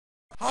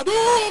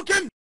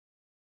Hadouken!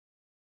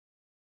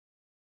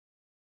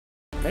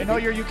 They know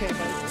you're UK,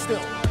 but still.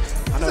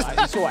 I know,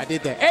 you saw what I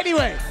did there.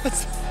 Anyway,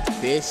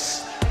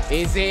 this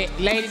is it,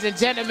 ladies and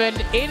gentlemen,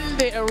 in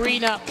the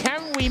arena.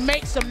 Can we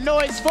make some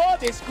noise for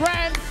this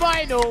grand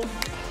final?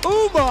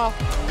 Uma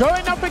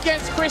going up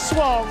against Chris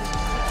Wong.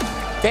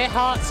 Their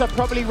hearts are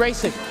probably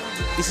racing.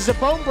 This is a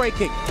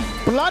bone-breaking,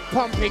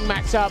 blood-pumping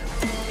matchup.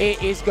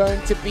 It is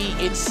going to be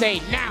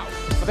insane. Now,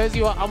 for those of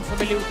you who are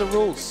unfamiliar with the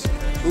rules,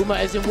 Uma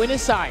is in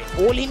winner's side.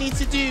 All he needs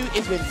to do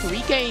is win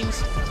 3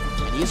 games,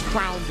 and he is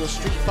crowned your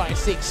Street Fighter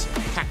 6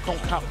 Capcom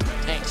Cup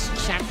X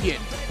champion.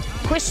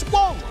 Chris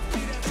Wong,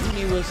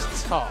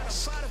 newest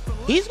task.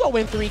 He's got to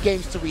win 3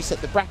 games to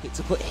reset the bracket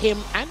to put him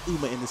and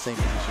Uma in the same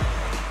position.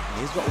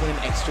 And he's got to win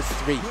an extra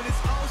 3.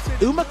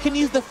 Uma can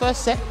use the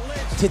first set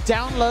to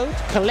download,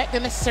 collect the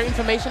necessary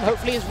information.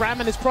 Hopefully his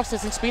RAM and his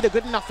processing speed are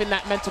good enough in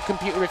that mental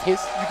computer of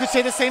his. You could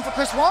say the same for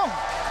Chris Wong.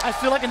 I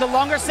feel like in the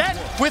longer set,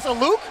 with a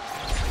Luke,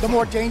 the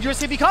more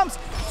dangerous he becomes.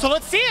 So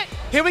let's see it.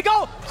 Here we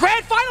go.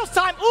 Grand finals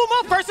time.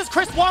 Uma versus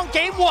Chris Wong,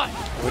 game 1.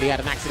 Already had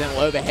an accidental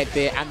overhead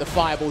there, and the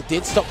fireball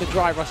did stop the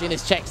drive rush in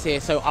his checks here.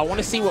 So I want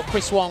to see what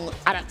Chris Wong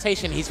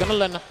adaptation he's going to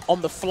learn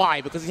on the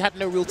fly, because he had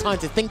no real time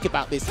to think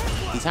about this.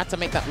 He's had to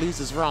make that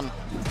loser's run.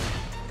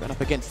 Going up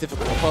against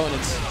difficult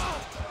opponents.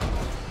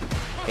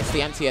 Gets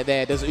the anti-air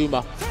there, does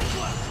Uma.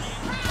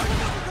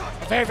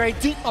 Very, very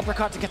deep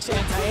uppercut to catch the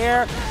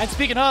anti-air. And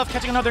speaking of,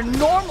 catching another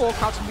normal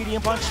crouching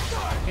medium punch.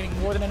 Getting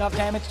more than enough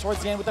damage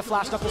towards the end with the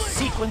flash knuckle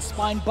sequence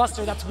spine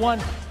buster. That's 1.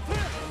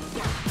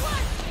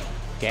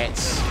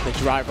 Gets the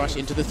drive rush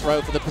into the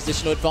throw for the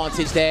positional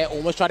advantage there.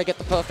 Almost try to get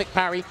the perfect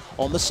parry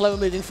on the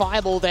slow-moving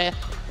fireball there.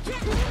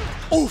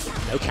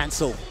 Oof, no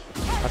cancel.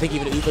 I think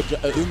even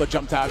Uma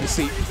jumped out of his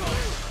seat.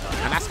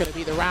 And that's going to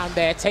be the round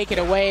there. Take it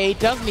away.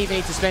 Doesn't even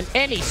need to spend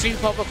any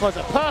super, because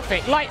a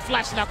perfect light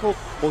flash knuckle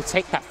will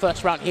take that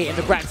first round here in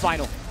the grand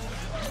final.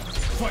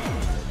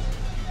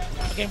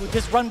 Again, with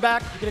this run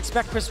back, you can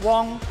expect Chris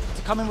Wong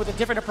to come in with a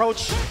different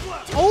approach.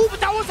 Oh, but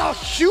that was a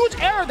huge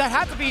error. That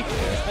had to be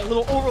a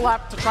little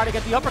overlap to try to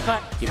get the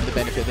uppercut. Give him the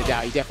benefit of the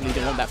doubt. He definitely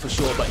didn't want that for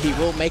sure, but he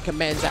will make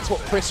amends. That's what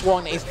Chris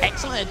Wong is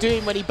excellent at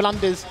doing when he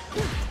blunders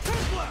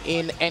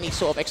in any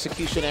sort of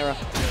execution error.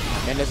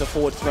 And there's a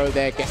forward throw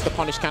there, gets the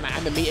punish counter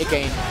and the meter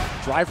gain.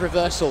 Drive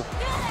reversal.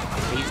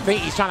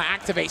 He's trying to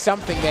activate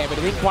something there, but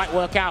it didn't quite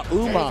work out.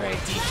 Uma. Very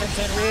deep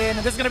and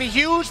this is going to be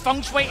huge.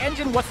 Feng Shui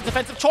engine. What's the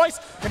defensive choice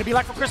going to be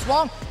like for Chris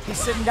Wong? He's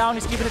sitting down.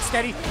 He's keeping it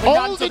steady.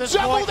 Oh, the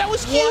juggle. That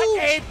was huge.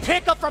 What a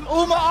pickup from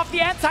Uma off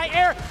the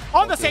anti-air.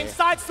 On the same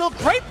side, still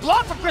great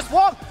block from Chris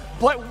Wong.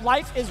 But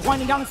life is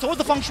winding down, and so is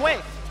the Feng Shui.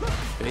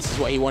 But this is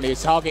what he wanted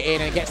to target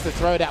in, and gets the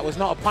throw. That was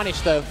not a punish,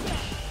 though.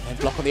 And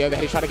block on the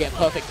overhead. He's trying to get a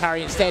perfect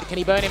parry instead. Can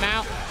he burn him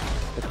out?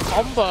 The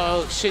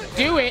combo should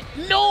do it.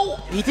 No!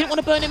 He didn't want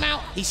to burn him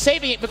out. He's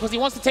saving it because he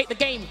wants to take the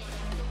game.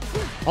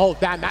 Oh,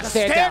 damn, that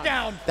stare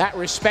down. That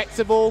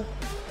respectable,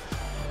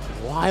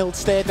 wild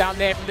stare down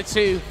there from the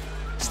 2.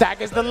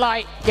 Staggers the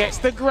light, gets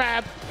the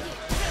grab.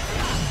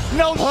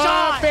 No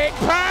shot! Perfect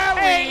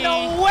parry! Ain't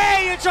no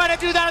way you're trying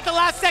to do that at the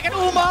last second.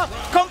 Uma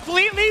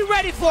completely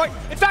ready for it.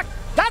 In fact,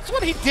 that's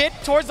what he did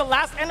towards the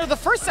last end of the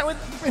first set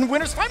in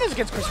winners finals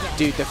against Chris Wong.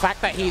 Dude, the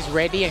fact that he's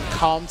ready and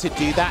calm to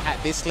do that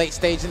at this late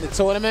stage in the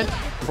tournament,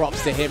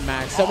 props to him,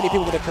 man. So many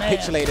people would have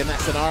capitulated in that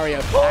scenario.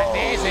 And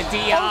there's a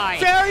DI. A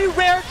very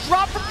rare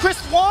drop from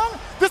Chris Wong.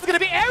 This is going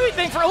to be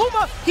everything for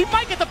Uma. He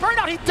might get the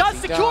burnout. He does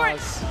secure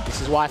it.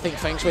 This is why I think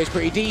Feng Shui is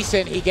pretty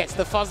decent. He gets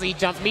the fuzzy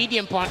jump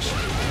medium punch.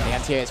 The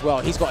anti-air as well.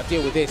 He's got to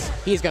deal with this.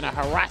 He's going to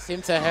harass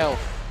him to hell.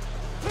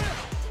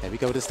 There we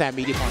go with the stand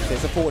medium punch.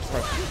 There's a forward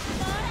throw.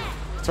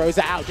 Throws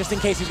it out just in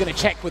case he's going to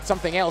check with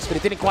something else, but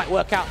it didn't quite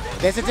work out.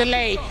 There's a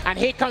delay, and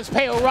here comes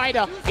Pale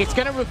Rider. It's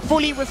going to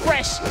fully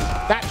refresh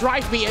that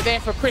drive meter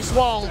there for Chris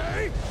Wong.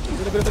 A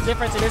little bit of a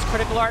difference. It is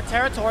critical art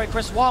territory.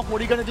 Chris Wong,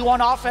 what are you going to do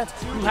on offense?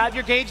 You have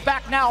your gauge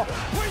back now.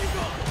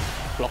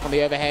 Block on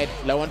the overhead,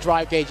 low on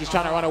drive gauge. He's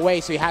trying to run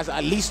away, so he has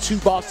at least 2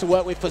 bars to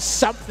work with for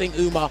something,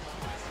 Uma.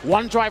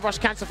 1 drive rush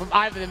cancel from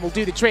either of them will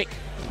do the trick.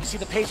 You see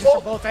the patience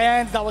from both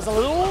ends. That was a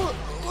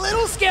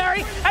little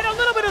scary. And a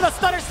little bit of the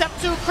stutter step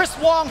too. Chris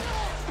Wong,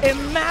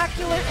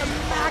 immaculate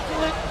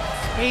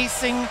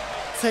spacing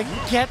to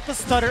get the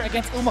stutter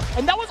against Uma.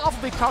 And that was off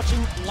of a crouching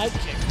light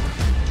kick.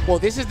 Well,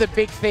 this is the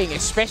big thing,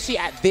 especially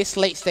at this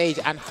late stage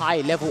and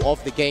high level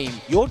of the game.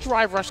 Your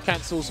drive rush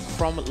cancels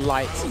from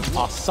light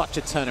are such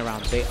a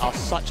turnaround. They are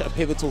such a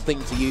pivotal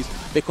thing to use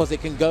because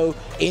it can go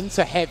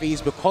into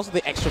heavies because of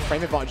the extra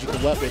frame advantage you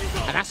can work with.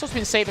 And that's what's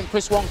been saving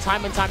Chris Wong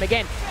time and time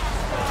again.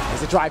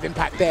 There's a drive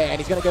impact there, and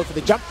he's going to go for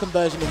the jump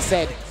conversion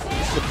instead.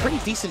 This is a pretty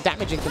decent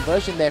damaging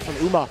conversion there from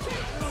Uma.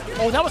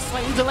 Oh, that was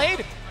slightly delayed.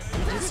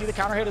 You did see the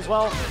counter hit as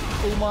well.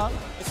 Uma,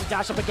 it's a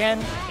dash up again,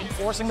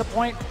 enforcing the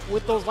point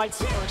with those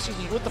lights, or excuse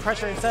me, with the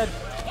pressure instead.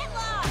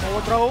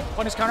 Forward throw,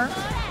 punish counter.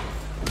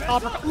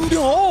 Uppercut.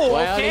 No,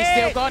 well, okay. He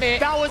still got it.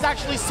 That was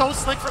actually so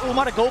slick for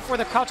Uma to go for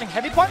the crouching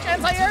heavy punch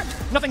anti-air.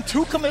 Nothing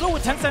too committal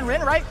with Tencent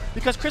Rin, right?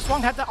 Because Chris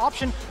Wong had the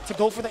option to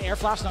go for the air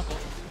flash knuckle.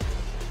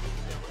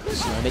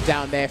 Slowing it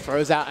down there,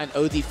 throws out an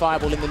OD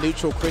fireball in the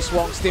neutral. Chris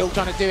Wong still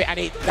trying to do it,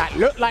 and that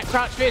looked like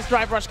crouch fierce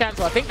drive rush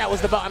cancel. I think that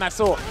was the button I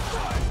saw.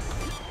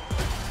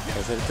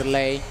 There's a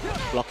delay,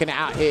 blocking it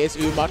out here is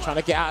Uma, trying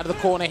to get out of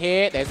the corner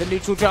here. There's the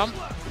neutral jump.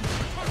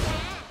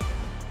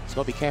 He's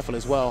got to be careful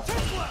as well.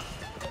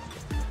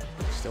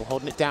 Still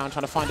holding it down,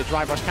 trying to find a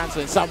drive rush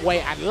cancel in some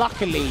way, and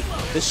luckily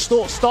the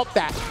stopped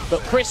that. But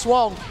Chris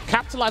Wong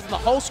capitalizing the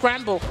whole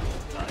scramble.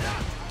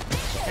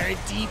 Very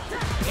deep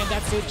in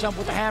that safe jump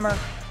with the hammer.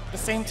 At the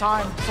same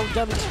time, so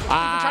deadly.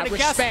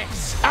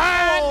 Respects.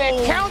 And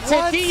the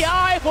counter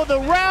DI for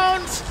the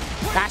round.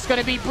 That's going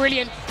to be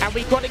brilliant, and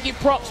we've got to give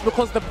props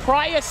because the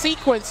prior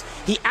sequence,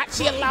 he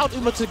actually allowed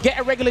Uma to get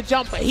a regular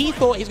jump, but he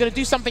thought he was going to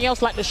do something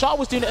else like the Shah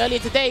was doing earlier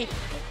today,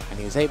 and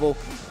he was able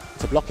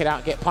to block it out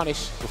and get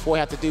punished before he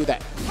had to do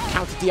that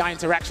counter DI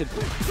interaction.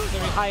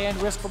 Very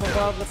high-end risk from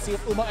above. Let's see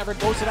if Uma ever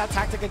goes to that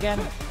tactic again.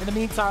 In the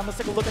meantime, let's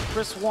take a look at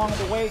Chris Wong and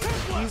the way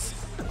he's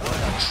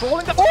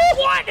controlling the... Oh,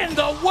 what in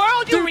the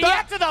world? You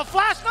react to the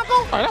flash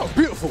knuckle? Oh, that was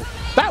beautiful.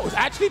 That was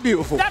actually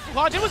beautiful. That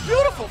it was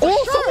beautiful, for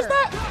sure. So was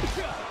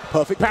that.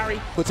 Perfect parry,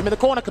 puts him in the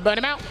corner, can burn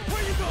him out.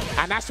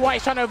 And that's why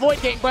he's trying to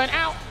avoid getting burnt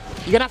out.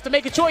 You're gonna have to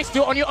make a choice,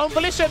 do it on your own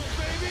volition.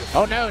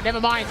 Oh no,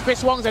 never mind,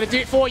 Chris Wong's gonna do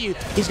it for you.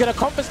 He's gonna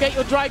confiscate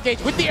your drive gauge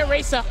with the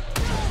eraser.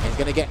 And he's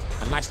gonna get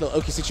a nice little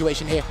Oki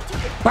situation here.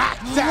 Back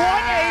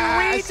dash!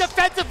 What a read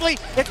defensively.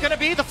 It's gonna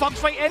be the feng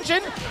shui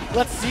engine.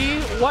 Let's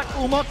see what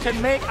Uma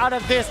can make out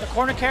of this. The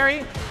corner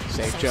carry,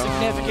 safe jump.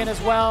 Significant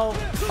as well.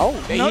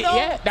 Oh,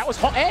 yeah, that was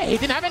hot air. He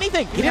didn't have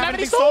anything. He didn't have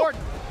any sword.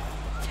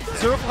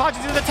 Zero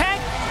Fukaji to the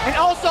tank, and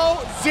also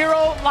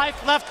 0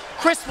 life left.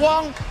 Chris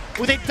Wong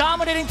with a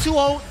dominating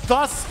 2-0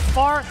 thus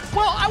far.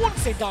 Well, I wouldn't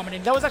say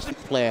dominating. That was actually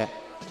player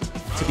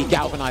to be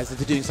galvanized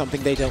into doing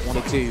something they don't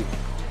want to do.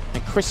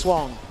 And Chris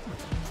Wong,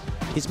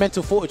 his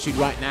mental fortitude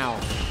right now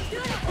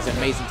is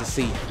amazing to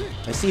see.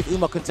 Let's see if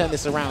Uma can turn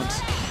this around.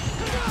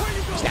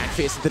 Stand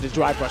fierce into the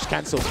drive rush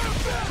cancel.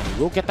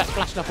 We'll get that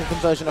flash knuckle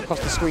conversion across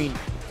the screen.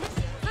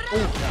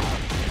 Ooh.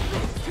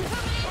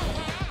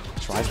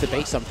 Tries to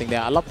bait something there.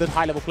 I love the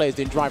high-level players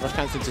doing drive rush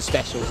cancel into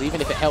specials, even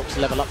if it helps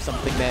level up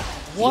something there.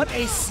 What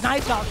a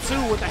snipe out,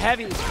 too, with the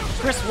heavy.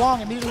 Chris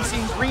Wong immediately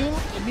seeing green,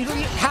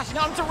 immediately passing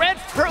out into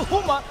red for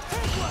Uma.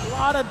 A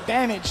lot of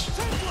damage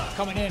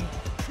coming in.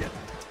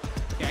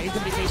 Yeah, he's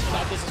going to be facing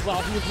about this as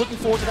well. He was looking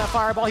forward to that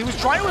fireball. He was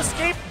trying to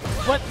escape,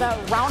 but that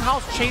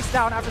roundhouse chase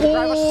down after the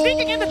drive rush.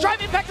 Sneaking in the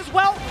drive impact as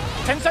well.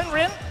 10-cent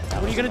Rin.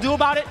 What are you going to do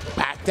about it?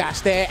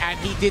 Backdash there, and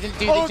he didn't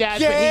do the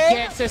jazz, but he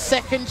gets a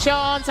second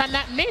chance, and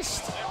that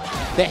missed.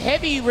 The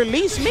heavy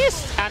release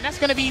missed, and that's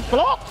going to be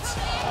blocked.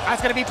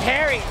 That's going to be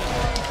parried.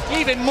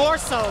 Even more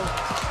so.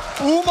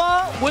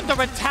 Uma with the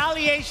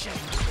retaliation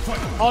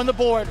on the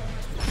board.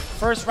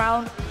 First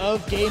round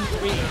of game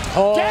 3.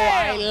 Oh,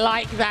 damn! I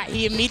like that.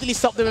 He immediately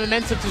stopped the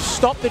momentum to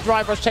stop the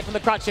drive rush check from the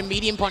crouch and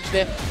medium punch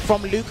there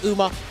from Luke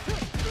Uma.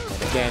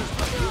 And again,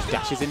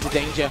 dashes into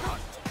danger.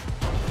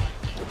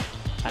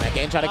 And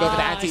again, trying to go for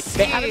the anti.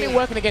 They haven't been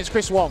working against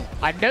Chris Wong.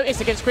 I noticed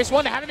against Chris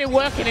Wong, they haven't been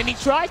working, and he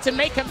tried to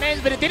make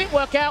amends, but it didn't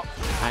work out.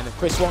 And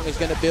Chris Wong is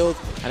going to build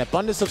an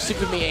abundance of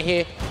super meter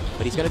here,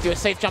 but he's going to do a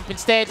safe jump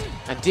instead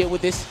and deal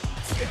with this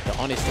the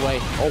honest way.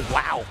 Oh,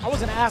 wow. I was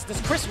going to ask, does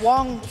Chris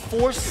Wong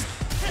force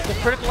the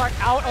critical arc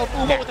out of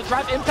Uma with the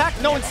drive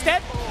impact? No,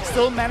 instead,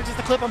 still manages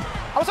to clip him.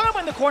 I was talking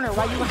about in the corner,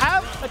 right? You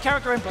have a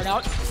character in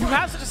burnout, you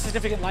have such a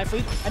significant life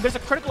lead, and there's a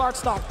critical arc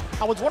stock.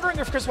 I was wondering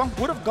if Chris Wong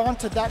would have gone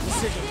to that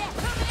decision.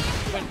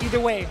 But either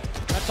way,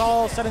 that's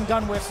all said and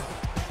done with.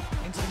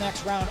 Into the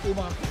next round,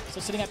 Uma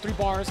still sitting at 3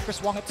 bars,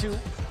 Chris Wong at 2.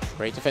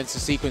 Great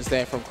defensive sequence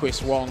there from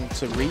Chris Wong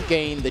to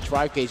regain the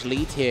drive gauge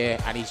lead here,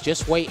 and he's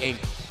just waiting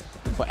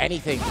for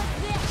anything,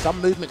 some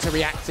movement to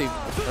react to.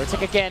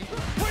 Rotic again,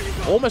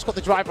 almost got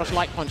the drive rush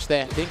light punch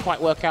there, didn't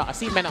quite work out. I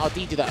see Men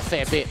RD do that a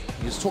fair bit.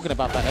 He was talking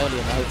about that earlier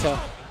in the hotel.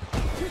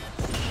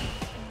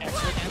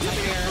 Excellent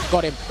anti-air.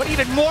 Got him. But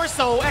even more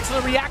so,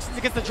 excellent reactions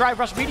against the drive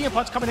rush medium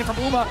punch coming in from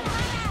Uma.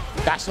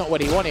 That's not what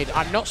he wanted.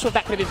 I'm not sure if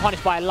that could have been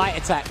punished by a light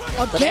attack.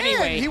 But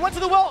anyway, he went to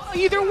the well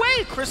either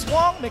way. Chris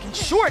Wong making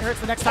sure it hurts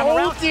the next time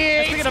around.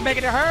 Speaking of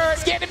making it hurt.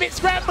 It's getting a bit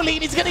scrambly,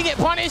 and he's going to get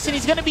punished, and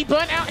he's going to be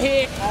burnt out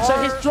here.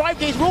 So his drive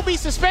gauge will be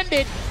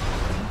suspended.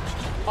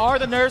 Are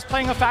the nerves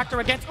playing a factor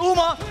against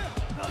Uma?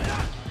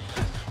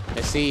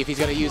 Let's see if he's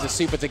going to use a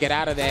super to get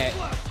out of there.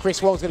 Chris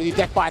Wong's going to do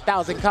death by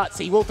 1,000 cuts.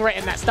 He will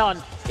threaten that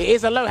stun. It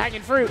is a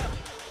low-hanging fruit.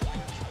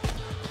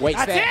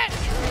 Waits there. That's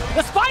it!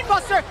 The Spine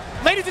Buster!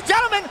 Ladies and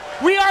gentlemen,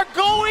 we are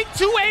going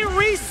to a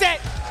reset!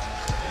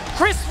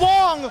 Chris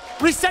Wong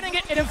resetting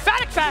it in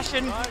emphatic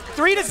fashion,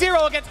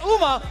 3-0 against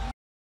Uma.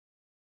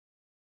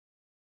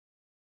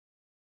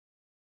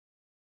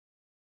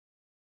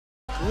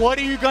 What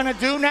are you gonna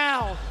do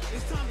now?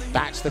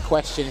 That's the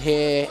question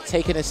here.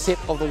 Taking a sip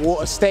of the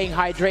water, staying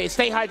hydrated.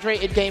 Stay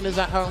hydrated, gamers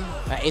at home.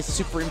 That is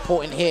super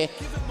important here.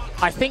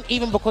 I think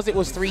even because it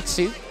was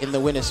 3-2 in the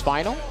winner's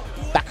final,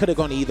 that could have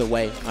gone either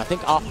way. And I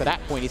think after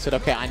that point, he said,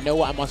 okay, I know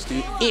what I must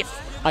do if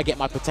I get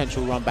my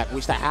potential run back,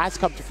 which that has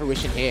come to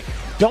fruition here.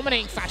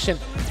 Dominating fashion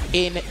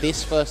in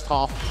this first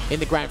half in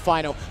the grand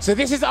final. So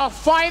this is our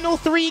final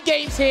 3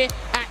 games here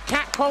at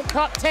Capcom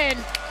Cup 10.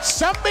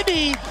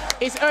 Somebody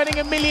is earning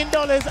 $1 million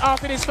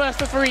after this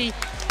first of 3.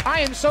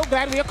 I am so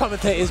glad we are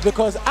commentators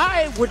because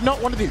I would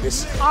not want to do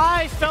this.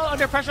 I felt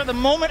under pressure the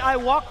moment I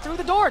walked through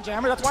the door,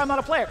 Jammer. That's why I'm not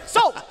a player.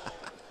 So,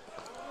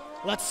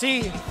 let's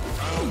see.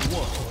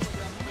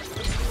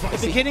 The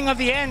beginning of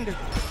the end.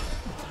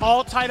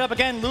 All tied up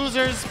again.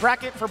 Losers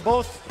bracket for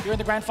both here in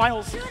the grand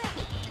finals.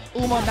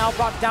 Uma now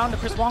brought down to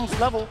Chris Wong's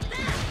level.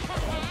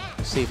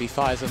 Let's see if he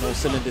fires on all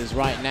cylinders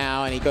right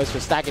now, and he goes for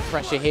staggered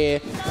pressure here.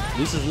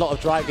 Loses a lot of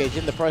drive gauge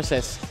in the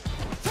process.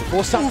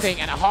 Or something,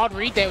 and a hard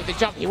read there with the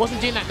jump. He wasn't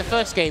doing that in the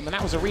first game, and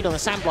that was a read on the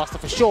Sandblaster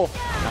for sure.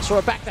 And I saw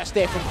a backdash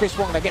there from Chris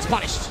Wong that gets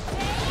punished.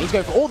 He's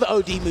going for all the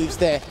OD moves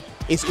there.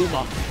 Is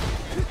Uma.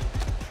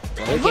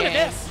 Again, look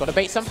at this. Got to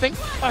bait something.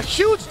 A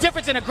huge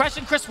difference in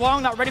aggression. Chris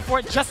Wong not ready for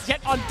it just yet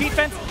on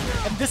defense,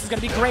 and this is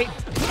going to be great.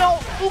 You know,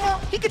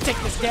 Uma, he could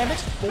take this damage,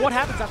 but what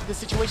happens after this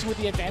situation with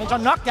the advantage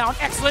on knockdown?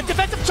 Excellent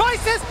defensive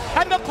choices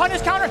and the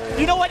punish counter.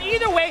 You know what?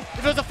 Either way,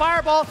 if it was a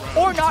fireball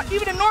or not,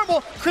 even in normal,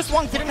 Chris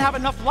Wong didn't have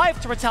enough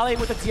life to retaliate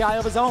with a DI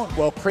of his own.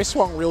 Well, Chris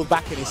Wong reeled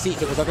back in his seat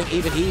because I think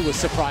even he was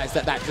surprised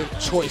at that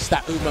choice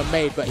that Uma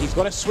made, but he's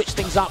got to switch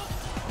things up,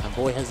 and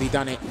boy, has he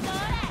done it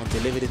and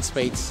delivered in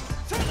spades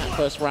in that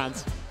first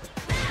round.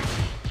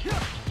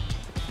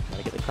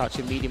 Get the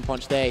crouching medium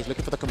punch there. He's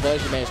looking for the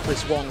conversion there as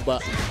Chris Wong,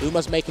 but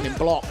Uma's making him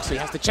block, so he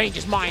has to change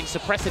his mind.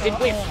 Suppressor didn't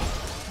whiff.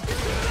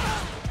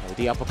 Oh,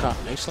 the uppercut.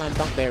 No slam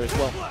dunk there as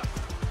well.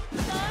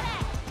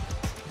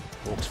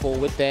 Walks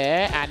forward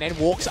there, and then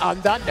walks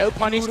undone. No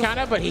punish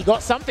counter, but he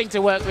got something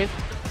to work with.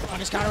 The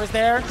punish counter is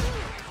there.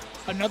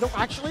 Another,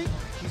 actually,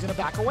 he's going to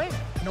back away.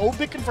 No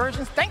big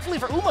conversions. Thankfully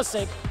for Uma's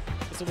sake,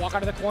 to walk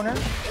out of the corner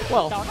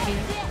without any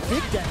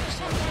big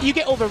damage. You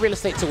get all the real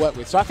estate to work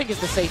with, so I think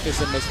it's the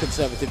safest and most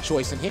conservative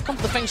choice. And here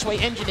comes the Feng Shui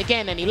engine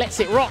again, and he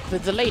lets it rock, the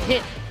delayed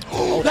hit.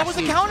 Oh, that was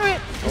a counter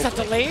hit. Was that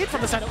delayed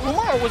from the side of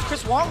Uma, or was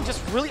Chris Wong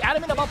just really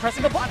adamant about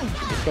pressing the button?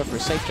 Let's go for a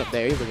safe jump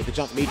there either with the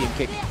jump medium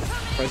kick.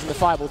 Throws in the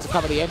fireball to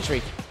cover the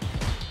entry.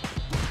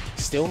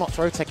 Still not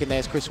throw teching there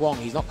as Chris Wong.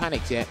 He's not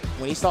panicked yet.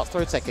 When he starts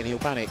throw teching, he'll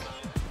panic.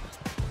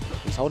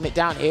 He's holding it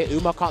down here.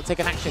 Uma can't take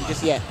an action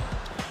just yet.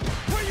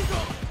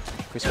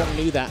 Chris Wong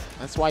knew that.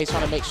 That's why he's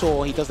trying to make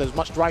sure he does as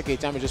much drive gauge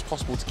damage as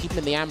possible to keep him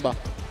in the amber.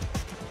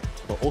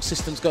 But all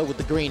systems go with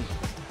the green.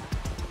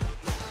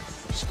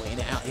 Just weighing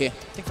it out here.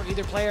 I think for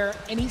either player,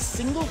 any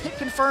single hit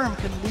confirm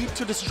can lead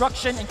to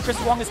destruction, and Chris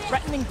Wong is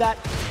threatening that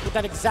with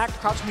that exact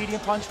crouch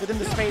medium punch within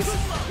the space.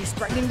 He's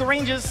threatening the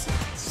ranges.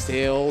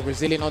 Still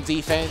resilient on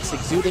defense,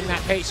 exuding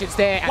that patience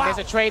there, and there's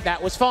a trade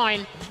that was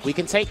fine. We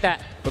can take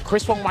that, but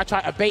Chris Wong might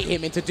try to bait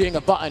him into doing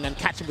a button and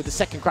catch him with the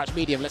second crouch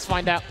medium. Let's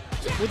find out.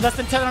 With less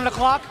than 10 on the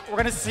clock, we're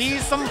going to see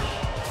some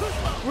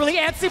really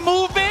antsy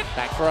movement.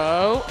 Back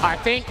throw. I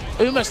think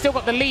Uma's still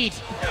got the lead,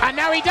 and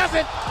now he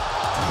doesn't.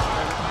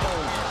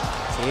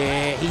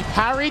 Yeah, he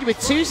parried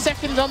with 2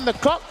 seconds on the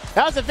clock.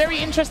 That was a very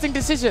interesting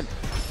decision.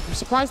 I'm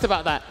surprised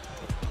about that.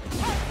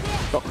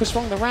 Got Chris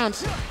Wong the round.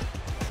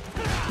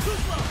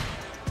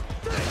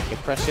 Good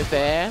pressure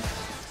there.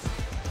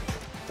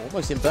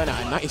 Almost in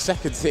burnout in 90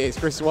 seconds here is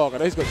Chris Wong. I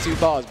know he's got 2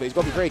 bars, but he's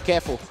got to be very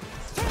careful.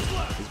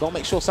 He's got to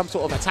make sure some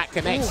sort of attack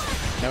connects.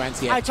 Ooh. No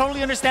anti-air. I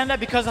totally understand that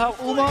because how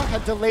Uma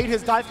had delayed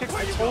his dive kicks.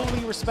 I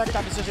totally respect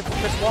that decision from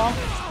Chris Wong.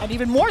 And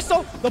even more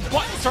so, the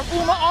buttons from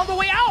Uma on the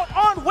way out.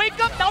 On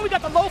wake up, now we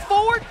got the low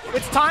forward.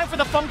 It's time for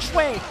the Feng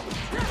Shui.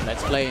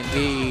 Let's play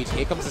indeed.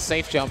 Here comes the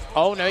safe jump.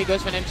 Oh no, he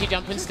goes for an empty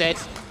jump instead.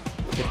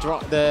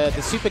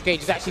 The super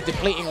gauge is actually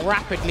depleting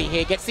rapidly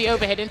here. Gets the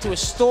overhead into a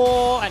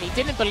store, and he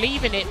didn't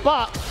believe in it,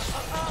 but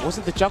it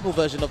wasn't the juggle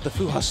version of the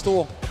Fuha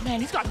store. Man,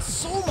 he's gotten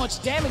so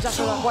much damage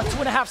after, what,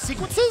 2.5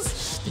 sequences?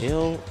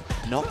 Still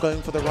not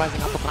going for the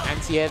rising uppercut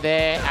anti-air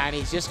there, and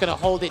he's just going to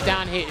hold it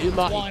down here,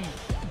 Uma.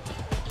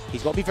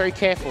 He's got to be very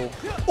careful.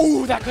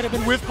 Ooh, that could have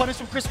been whiff punish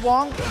from Chris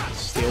Wong.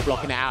 Still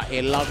blocking it out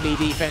here. Lovely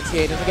defense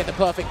here. Doesn't get the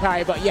perfect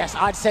parry, but yes,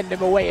 I'd send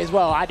him away as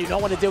well. I do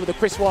not want to deal with a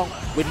Chris Wong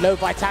with low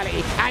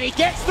vitality, and he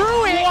gets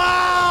through it.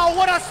 Wow,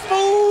 what a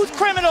smooth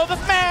criminal.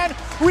 This man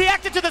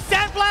reacted to the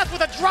Sandblast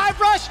with a drive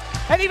rush,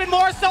 and even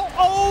more so,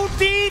 OD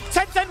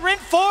 10-10 rin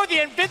for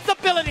the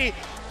invincibility.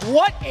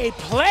 What a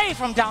play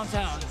from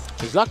downtown.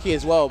 He's lucky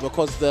as well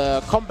because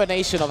the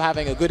combination of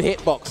having a good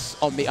hitbox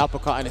on the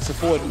uppercut, and it's a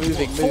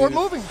forward-moving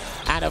move.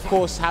 And of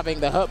course having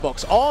the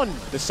hurtbox on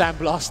the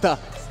Sandblaster.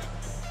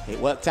 It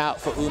worked out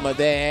for Uma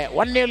there.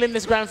 1-0 in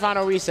this grand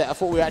final reset. I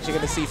thought we were actually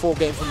going to see 4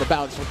 games from the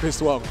bounce from Chris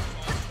Wong.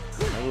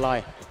 No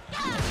lie.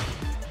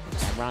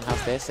 And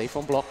roundhouse there, safe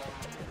on block.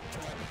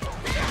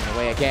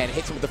 Away again,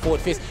 hits him with the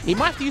forward fist. He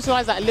might have to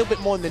utilize that a little bit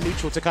more in the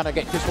neutral to kind of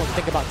get Chris Wong to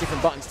think about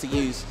different buttons to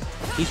use.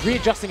 He's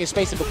readjusting his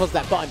spacing because of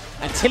that button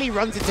until he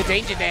runs into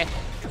danger there.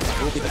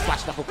 It will be the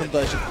flash knuckle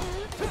conversion.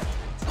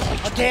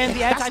 Again,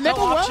 the anti-kill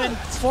option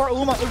for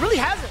Uma. It really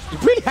hasn't.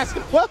 It really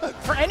hasn't worked.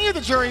 For any of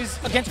the juries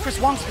against Chris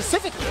Wong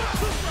specifically.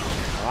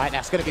 All right,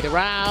 that's going to be the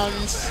round.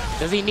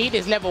 Does he need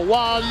his level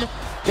 1?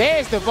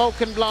 There's the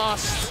Vulcan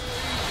Blast.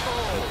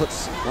 He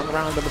puts one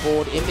round on the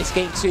board in this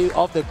game 2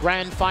 of the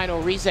grand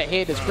final reset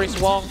here. Does Chris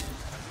Wong.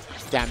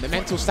 Damn, the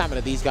mental stamina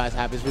these guys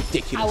have is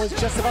ridiculous. I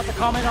was just about to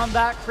comment on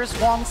that. Chris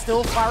Wong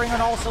still firing on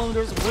all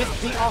cylinders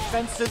with the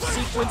offensive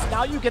sequence.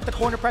 Now you get the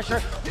corner pressure.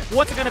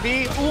 What's it going to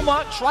be?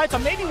 Uma tried to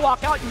maybe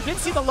walk out. You did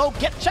see the low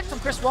get checked from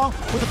Chris Wong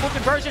with the full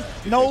conversion.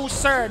 No,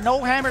 sir.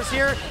 No hammers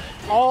here.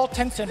 All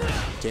Tencent.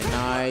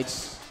 Denied.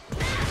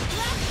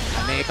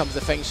 And there comes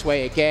the Feng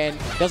Shui again.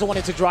 Doesn't want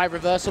it to drive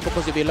reversal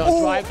because it'd be a lot of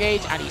drive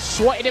gauge. And he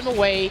swatted him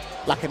away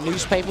like a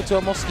newspaper to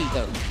a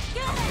mosquito.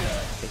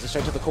 Takes it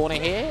straight to the corner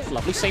here.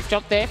 Lovely safe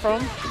jump there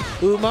from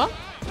Uma.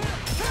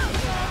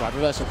 Drive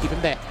reversal, keep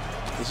him there.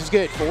 This is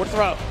good. Forward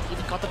throw.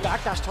 Even got the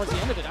backdash towards the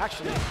end of it,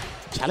 actually.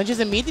 Challenges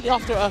immediately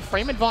after a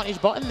frame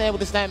advantage button there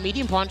with the stand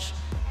medium punch.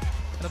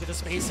 Look at the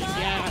spacing,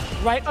 yeah.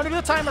 Right under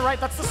the timer, right?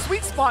 That's the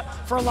sweet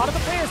spot for a lot of the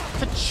players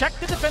to check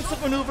the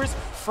defensive maneuvers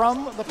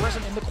from the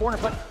person in the corner.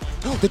 But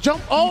the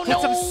jump, oh he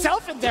puts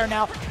himself in there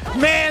now.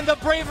 Man, the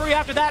bravery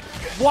after that.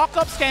 Walk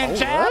up, scan,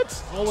 jab.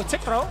 What? Oh, a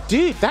tick throw.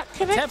 Dude, that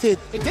connected.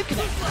 It did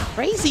connect.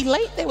 Crazy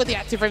late there with the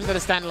active frames of the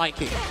stand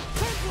like it.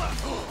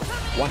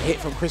 One hit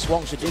from Chris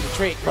Wong should do the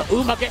trick, but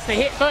Uma gets the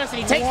hit first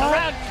and he takes the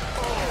round.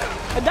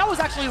 And that was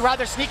actually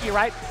rather sneaky,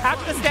 right?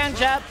 After the stand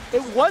jab,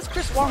 it was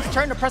Chris Wong's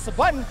turn to press a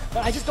button,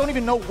 but I just don't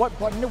even know what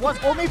button it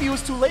was. Or maybe it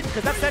was too late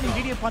because that standing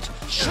medium punch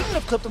shouldn't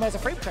have clipped him as a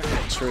frame check.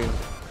 True.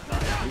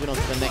 Moving on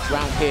to the next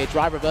round here.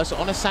 Drive reversal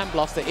on a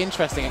sandblaster.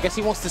 Interesting. I guess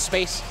he wants to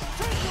space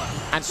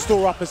and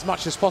store up as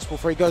much as possible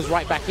before he goes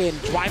right back in.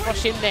 Drive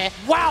rush in there.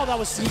 Wow, that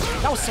was sneaky.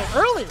 That was so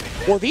early.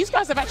 Well, these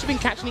guys have actually been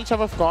catching each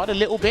other off guard a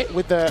little bit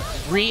with the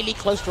really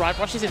close drive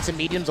rushes into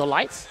mediums or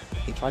lights.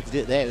 He tried to do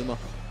it there, Uma.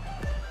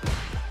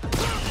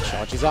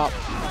 Charges up.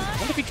 I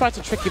wonder if he tried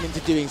to trick him into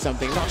doing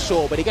something. Not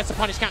sure, but he gets a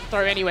punish count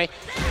throw anyway.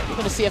 We're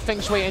going to see a Feng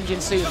Shui engine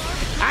soon.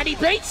 And he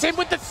baits him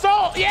with the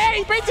stall. Yeah,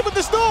 he baits him with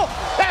the stall.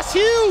 That's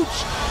huge.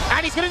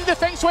 And he's going to do the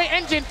Feng Shui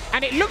engine.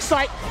 And it looks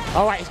like,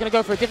 all right, he's going to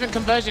go for a different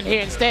conversion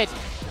here instead.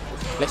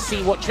 Let's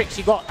see what tricks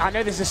he got. I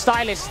know there's a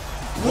stylist.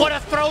 What a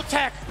throw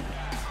tech.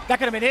 That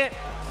could have been it.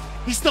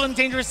 He's still in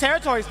dangerous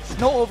territories.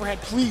 No overhead,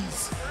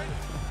 please.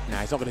 No,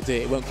 he's not going to do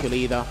it. It won't kill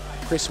either.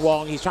 Chris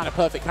Wong, he's trying to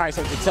perfect carry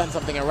something to turn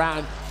something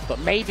around. But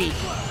maybe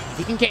if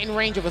he can get in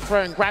range of a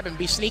throw and grab and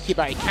be sneaky,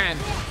 but he can.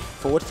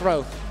 Forward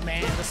throw.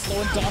 Man, the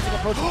slow and daunting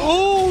approach.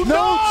 Oh,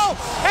 no!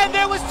 And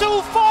there was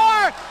too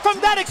far from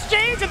that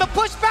exchange and the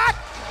pushback.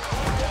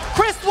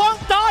 Chris Wong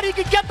thought he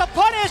could get the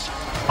punish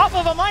off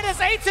of a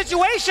 -8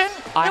 situation.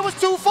 It was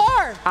too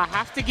far. I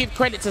have to give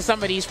credit to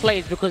some of these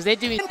players because they're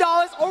doing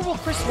 $10, or will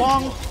Chris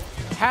Wong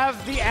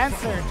have the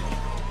answer?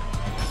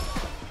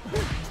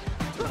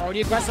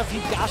 Already aggressive, he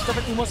dashed up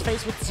at Uma's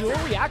face with 0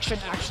 reaction,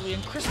 actually,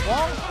 and Chris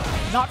Wong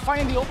not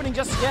finding the opening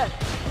just yet.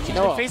 He's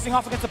been facing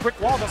off against a brick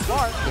wall thus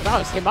far. If that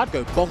was him, I'd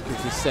go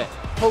bonkers this set.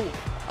 Who?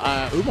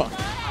 Uma.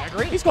 I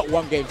agree. He's got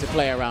one game to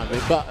play around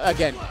with, but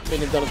again, $1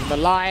 million on the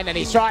line, and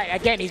he's trying,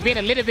 again, he's been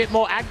a little bit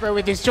more aggro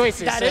with his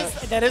choices.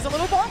 That is a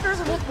little bonkers,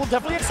 and we'll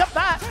definitely accept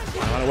that.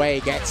 Run away,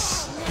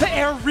 gets the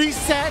air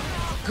reset.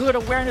 Good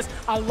awareness.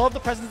 I love the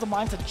presence of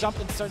mind to jump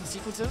in certain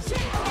sequences.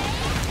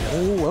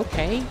 Oh,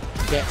 okay.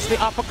 Gets the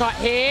uppercut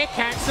here,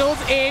 cancels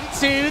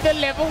into the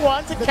level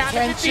 1 to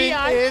counter the DI.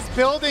 Tension is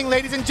building,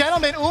 ladies and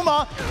gentlemen.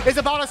 Uma is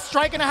about a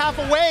strike and a half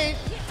away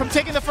from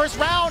taking the first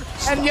round.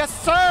 And yes,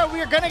 sir,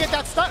 we are going to get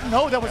that stun.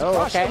 No, that was a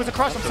crush. Okay. It was a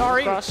crush, I'm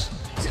sorry.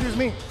 Excuse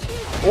me.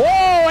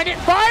 Oh, and it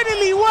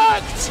finally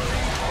worked!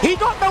 He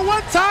got the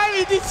one time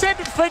he just said,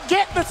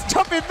 forget the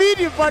stopping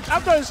medium punch.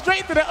 I'm going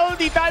straight to the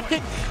only dive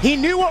kick. He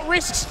knew what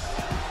risks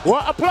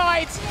were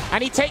applied,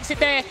 and he takes it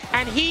there,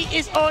 and he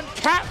is on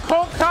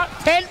Capcom Cup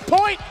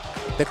 10-point.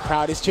 The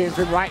crowd is cheering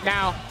for him right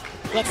now.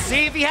 Let's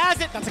see if he has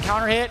it. That's a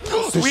counter hit.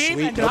 Sweep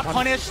and not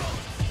punish.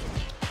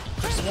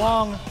 Chris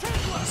Wong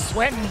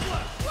sweating.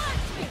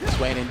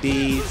 Sweating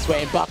indeed,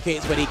 sweating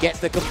buckets when he gets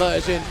the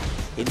conversion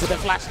into the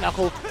flash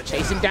knuckle.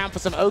 Chasing down for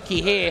some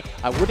Oki here.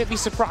 I wouldn't be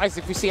surprised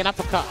if we see an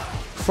uppercut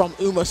from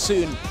Uma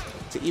soon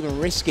to even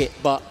risk it,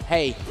 but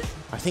hey,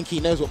 I think he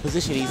knows what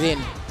position he's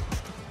in.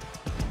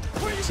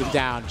 Breaks him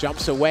down,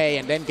 jumps away,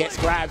 and then gets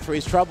grabbed for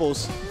his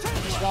troubles.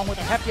 He's wrong with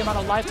a hefty amount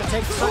of life to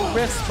take certain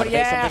risks, but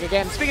yeah,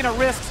 speaking of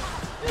risks,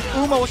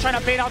 Uma was trying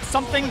to bait out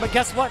something, but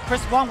guess what?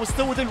 Chris Wong was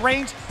still within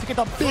range to get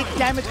the big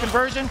damage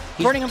conversion,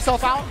 burning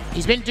himself out.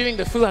 He's been doing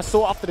the Fu has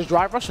thought after the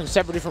drive rush on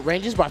several different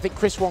ranges, but I think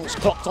Chris Wong's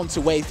clocked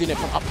onto where he's doing it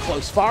from up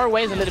close. Far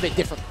away is a little bit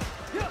different.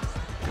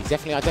 He's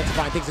definitely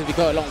identifying things as we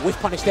go along. Whiff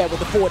punish there with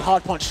the forward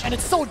hard punch. And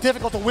it's so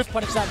difficult to whiff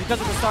punish that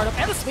because of the startup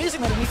and the spacing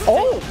that he needs to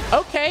take.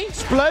 Okay.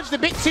 Splurged a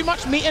bit too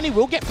much meat and he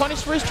will get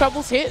punished for his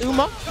troubles here,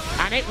 Uma.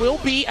 And it will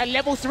be a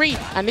level 3.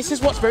 And this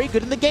is what's very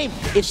good in the game.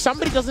 If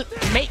somebody doesn't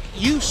make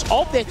use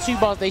of their 2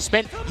 bars they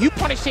spent, you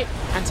punish it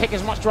and take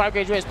as much drive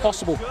gauge away as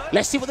possible.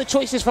 Let's see what the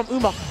choice is from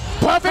Uma.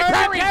 Perfect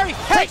parry.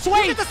 Takes Hey,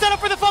 away. look at the setup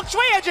for the feng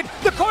shui engine.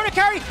 The corner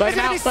carry is going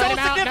to be so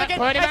significant,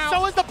 and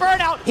so is the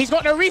burnout. He's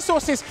got no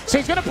resources, so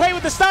he's going to play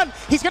with the stun.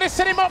 He's going to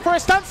set him up for a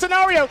stun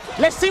scenario.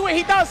 Let's see what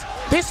he does.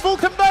 This full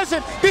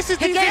conversion. This is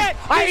the game.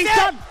 He's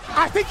done.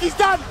 I think he's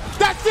done.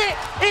 That's it.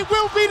 It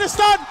will be the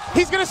stun.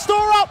 He's going to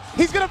store up.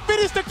 He's going to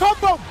finish the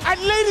combo.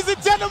 And ladies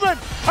and gentlemen,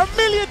 $1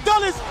 million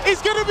is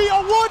going to be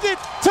awarded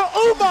to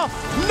Uma.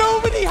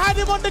 Nobody had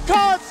him on the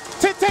cards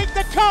to take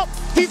the cup.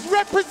 He's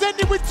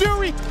represented with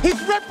JURI.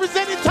 He's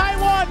represented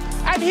Taiwan.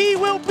 And he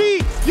will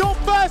be your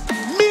first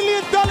 $1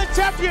 million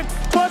champion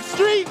for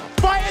Street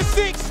Fighter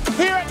 6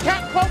 here at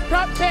Capcom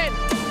Cup 10.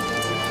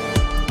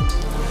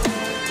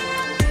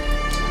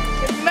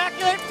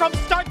 Immaculate from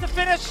start to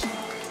finish,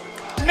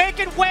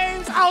 making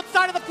waves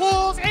outside of the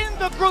pools in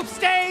the group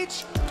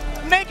stage,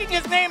 making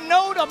his name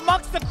known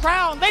amongst the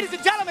crowd. Ladies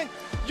and gentlemen,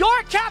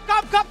 your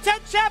Capcom Cup 10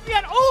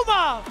 champion,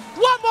 Uma,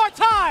 one more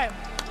time.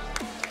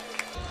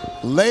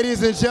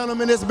 Ladies and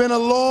gentlemen, it's been a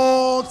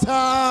long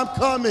time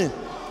coming.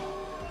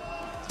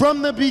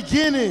 From the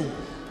beginning,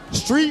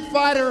 Street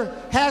Fighter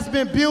has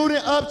been building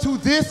up to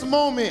this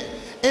moment,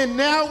 and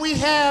now we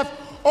have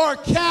our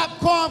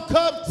Capcom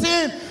Cup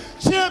 10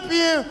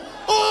 champion,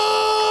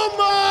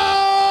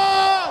 Uma!